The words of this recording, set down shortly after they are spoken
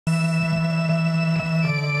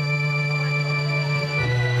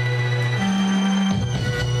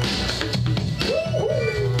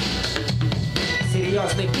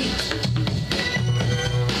серьезный бит.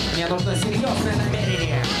 Мне нужно серьезное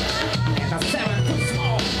намерение. Это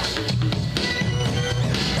 7ToSmoke.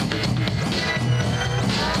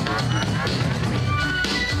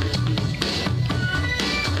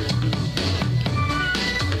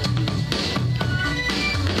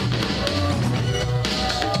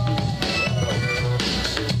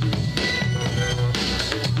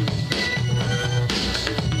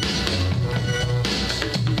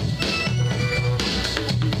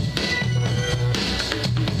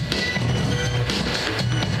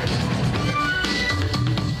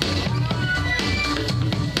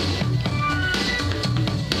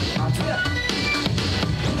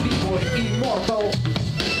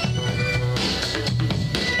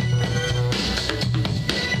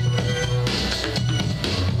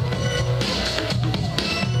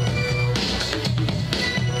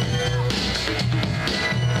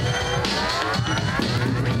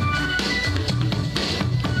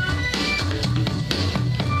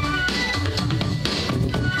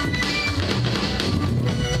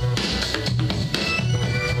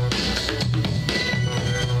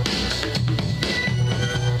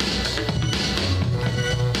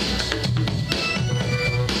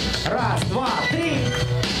 Раз, два, три.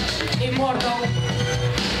 Immortal.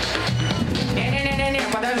 Не-не-не-не,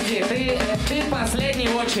 подожди. Ты последний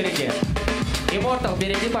в очереди. Immortal,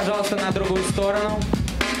 перейди, пожалуйста, на другую сторону.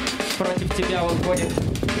 Против тебя выходит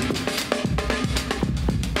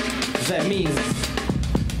The Miz.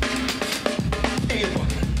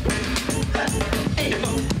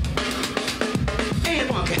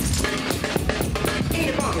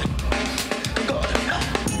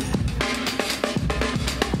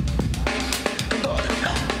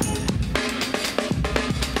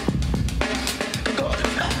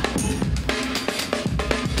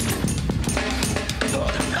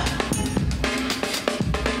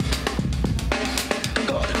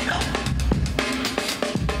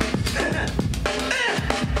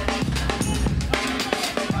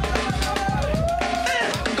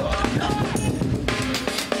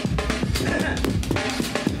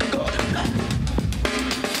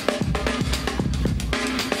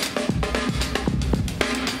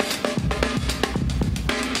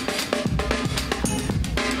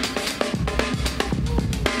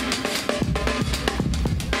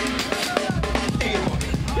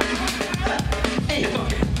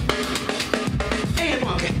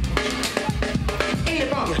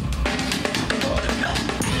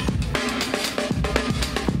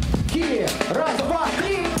 Раз, два,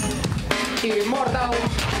 три. И Immortal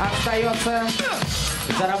остается.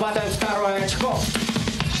 Зарабатывает второе очко.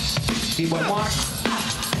 Бибой Марк.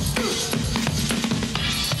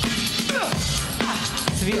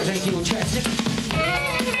 Свеженький участник.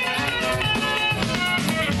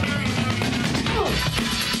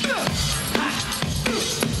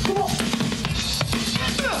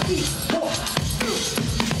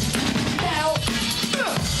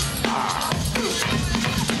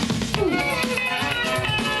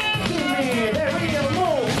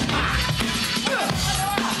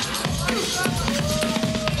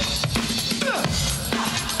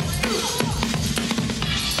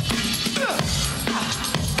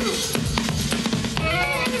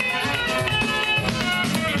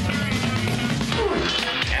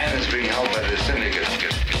 Being held by the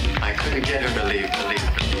syndicate. I couldn't get her to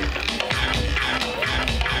leave.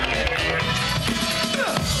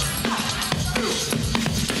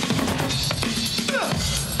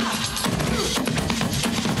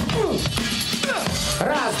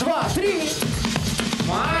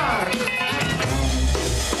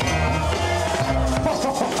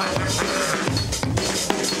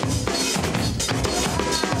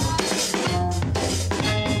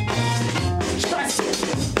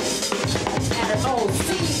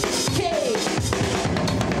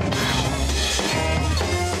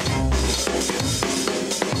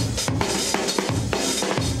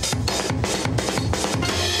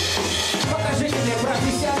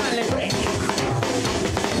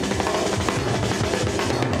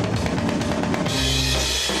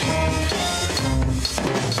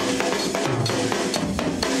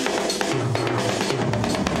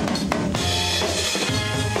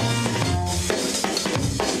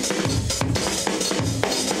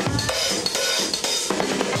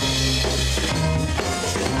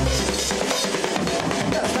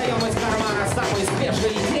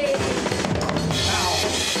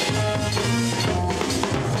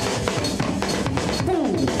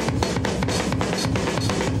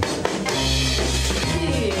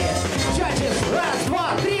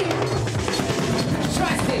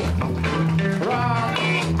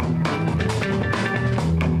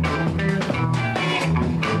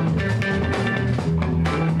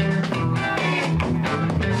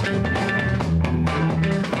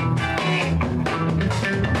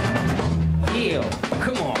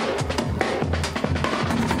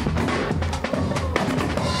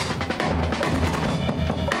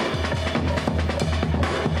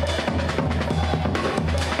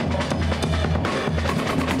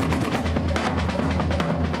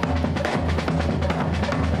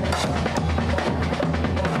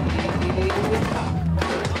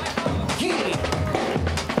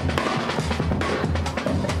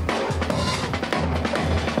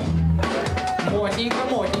 модненько,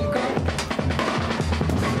 модненько.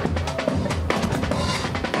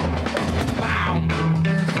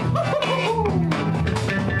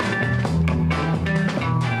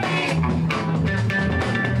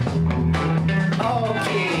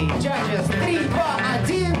 Окей, judges, 3, 2,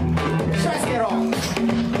 1, Shasty Rock.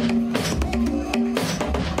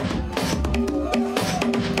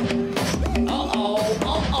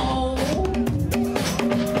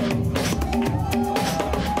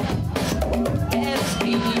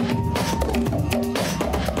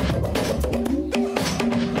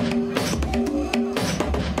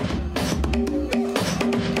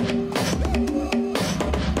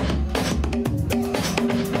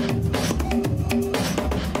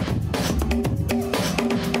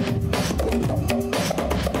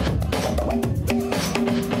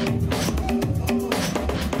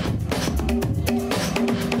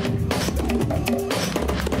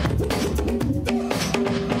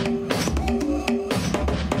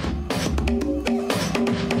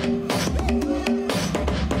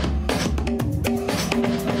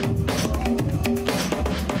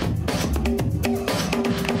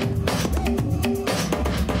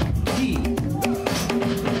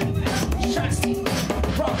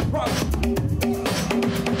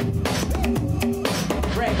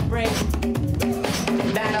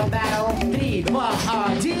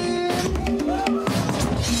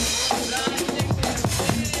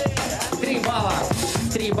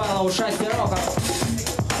 У Shasty Rock.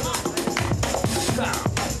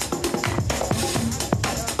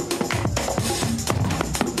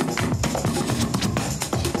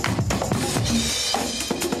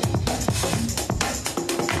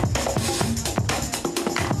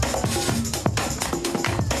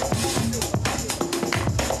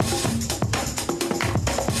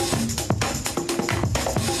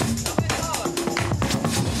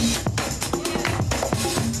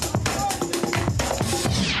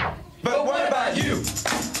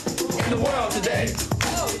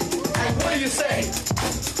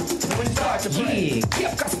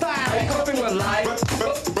 Кепка стайл. Coping with life,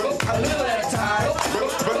 a little at a time.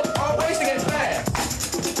 Always to get fast.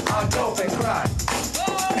 I'll dope and cry.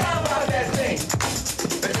 How about that thing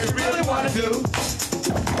that you really want to do?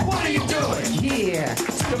 What are you doing? Yeah.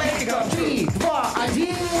 To make it come true. 3, 2,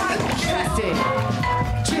 1, счастье.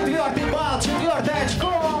 4-й балл, 4-е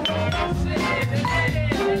очко.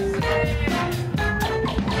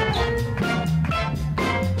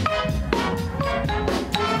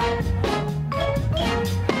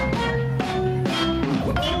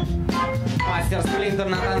 Мастер Сплинтер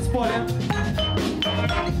на танцполе.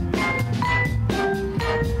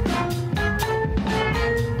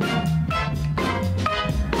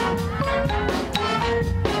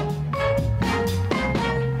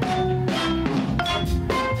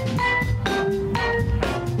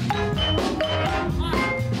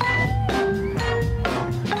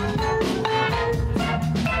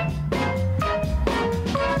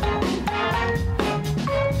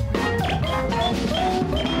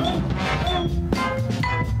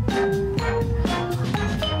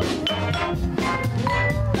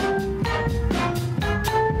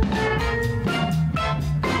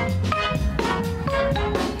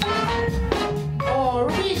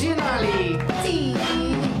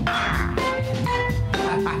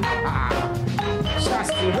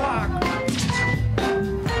 Shasty Rock.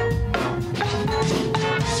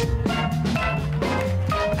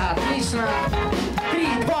 Отлично. 3,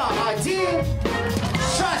 2, 1.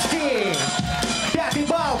 Shasty. 5-й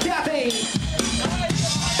балл, 5-й.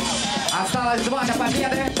 Осталось 2 до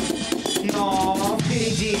победы. Но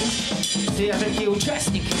впереди свеженькие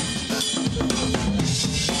участники.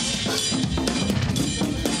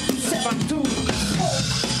 7-2.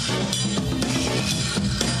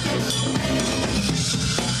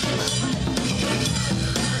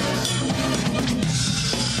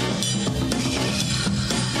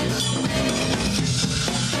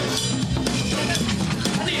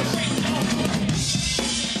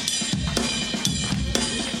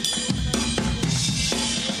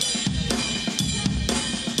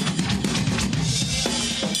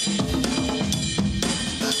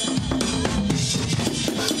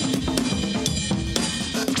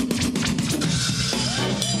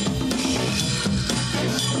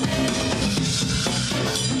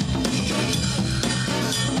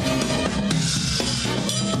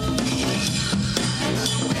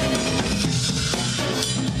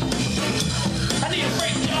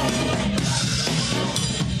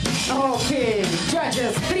 Окей,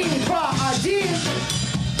 judges, 3, 2, 1.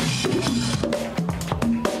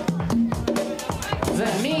 The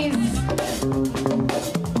Miss.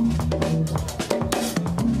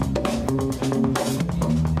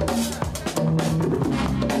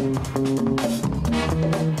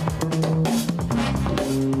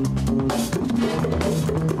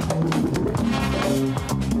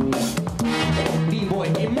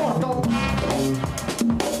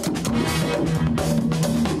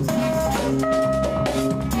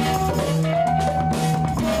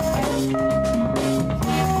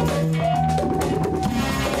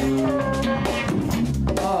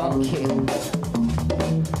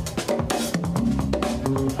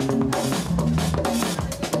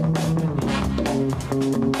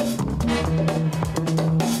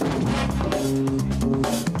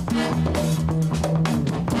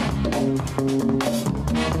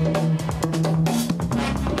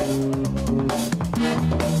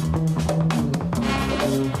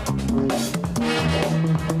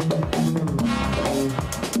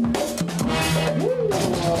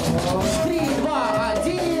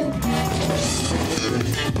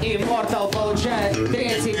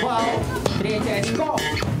 очко.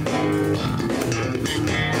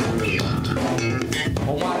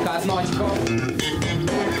 У Марка одно очко.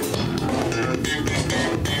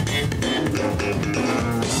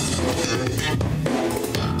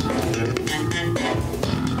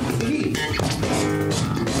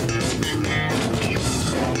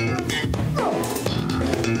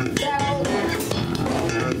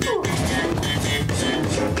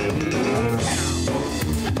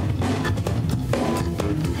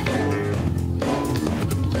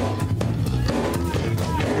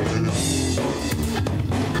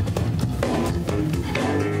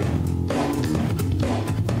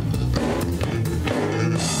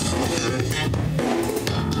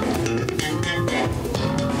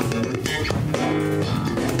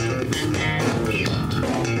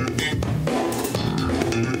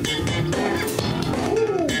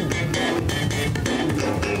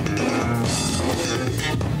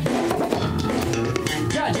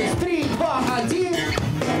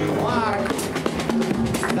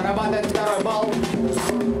 Зарабатывает второй балл.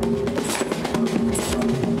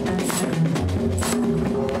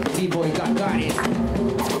 Би-бой Гагарин.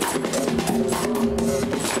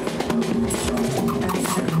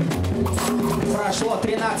 Прошло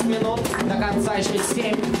 13 минут, до конца еще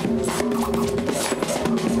 7.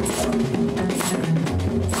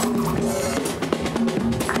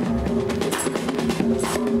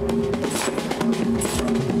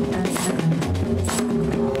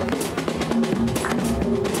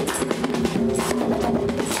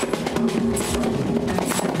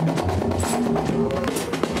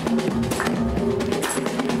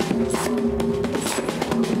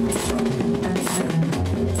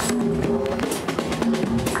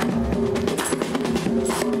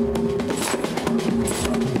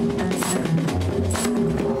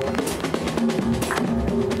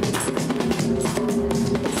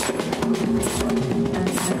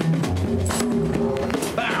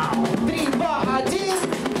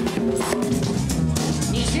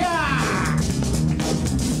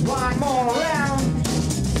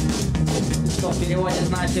 В переводе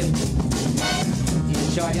значит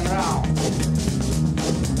еще один раунд.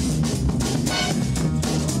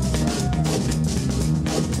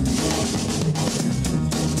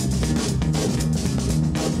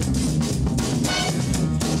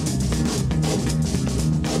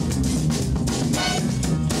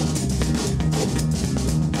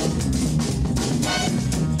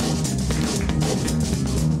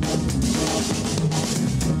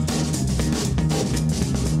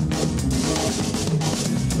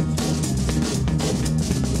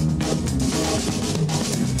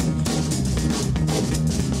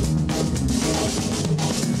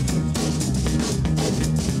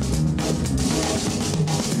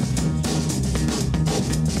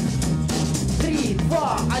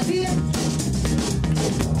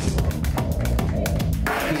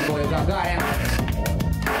 Гагарин.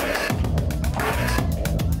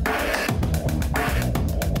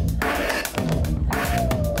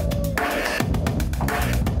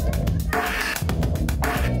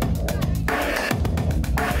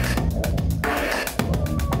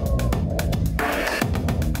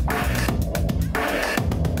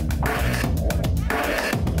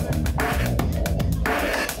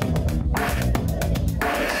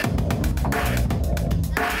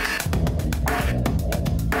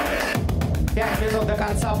 До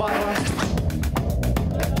конца батла.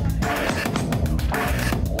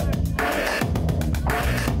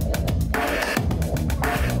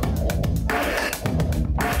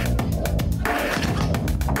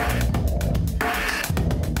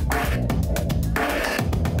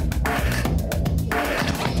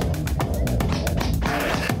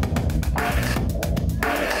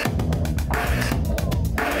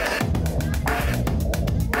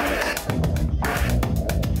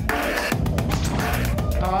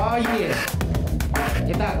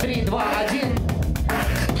 Итак, 3, 2, 1.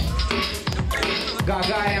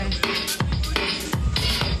 Гагарин.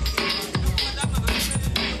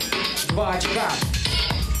 2 очка.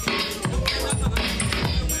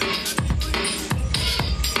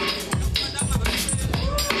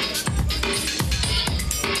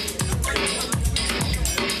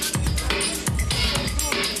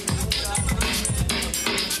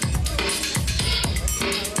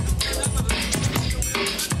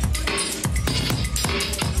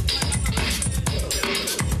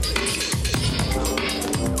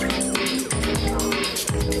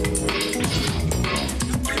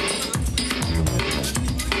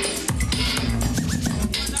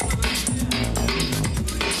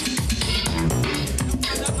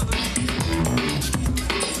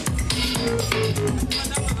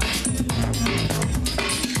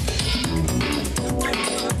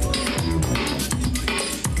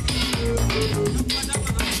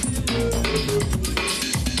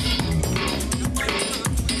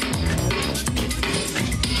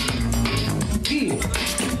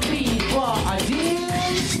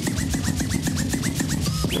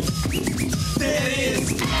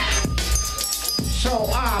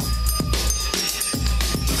 show up.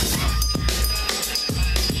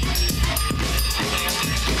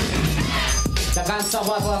 До конца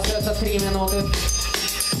батла остается 3 минуты.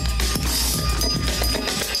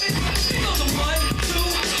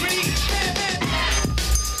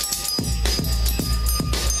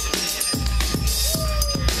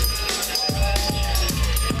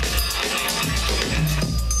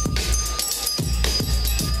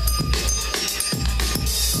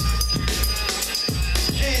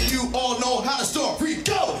 All know how the story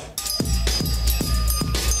go.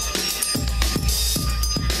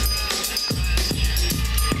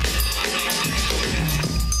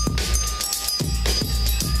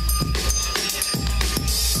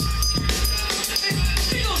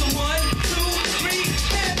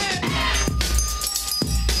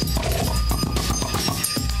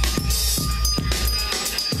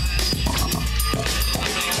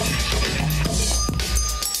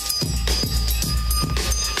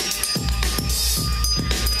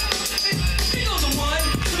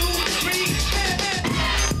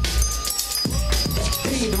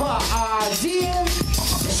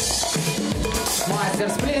 Мастер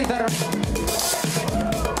Сплинтер.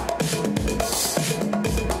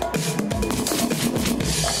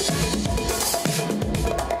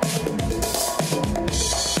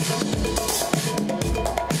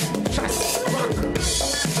 Shasty Rock.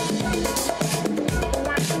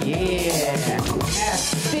 Yeah.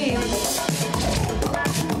 S-Team.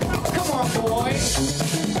 Come on, boy.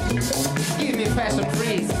 Give me fashion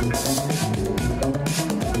freeze.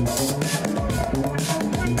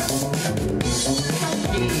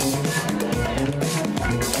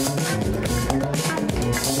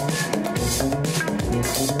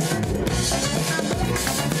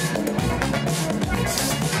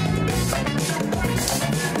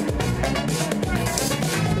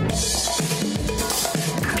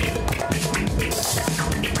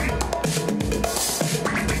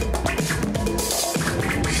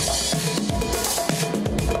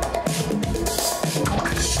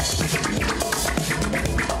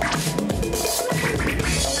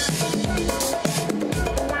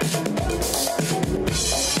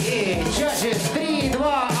 Judges, 3, 2,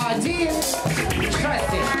 1.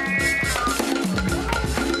 Shasty.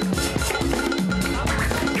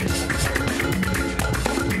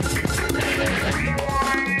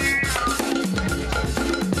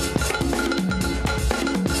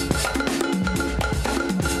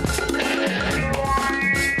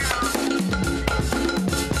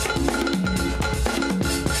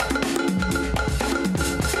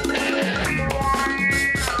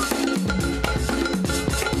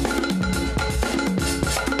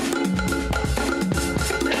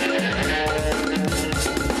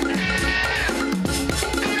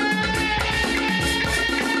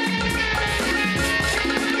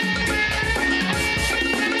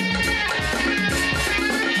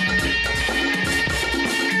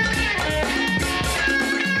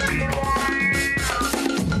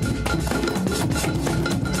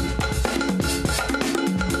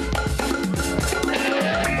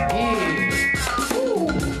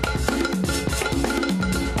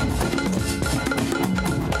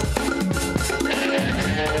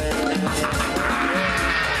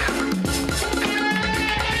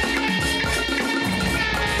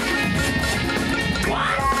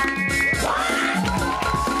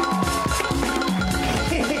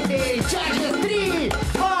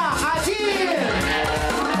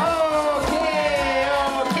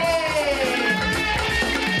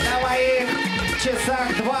 Часах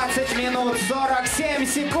 20 минут 47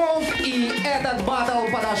 секунд, и этот баттл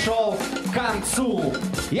подошел к концу.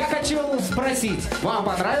 Я хочу спросить, вам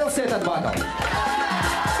понравился этот баттл?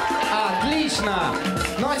 Отлично!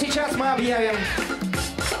 Ну а сейчас мы объявим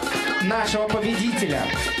нашего победителя.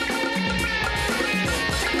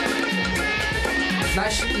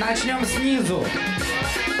 Начнем снизу.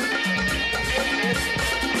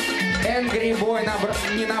 Angry Boy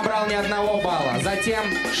не набрал ни одного балла. Затем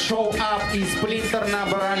Show Up и Splinter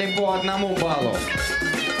набрали по 1 баллу.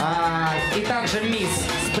 И также Мисс.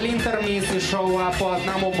 Splinter, Мисс и Show Up по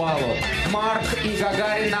 1 баллу. Марк и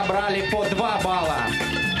Гагарин набрали по 2 балла.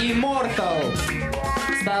 Immortal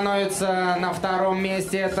становится на 2-м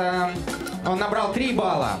месте. Он набрал 3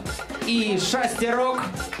 балла. И Shasty Rock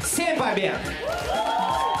 7 побед.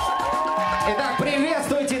 Итак,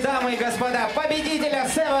 приветствуйте, дамы и господа, победителя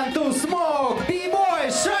 7ToSmoke!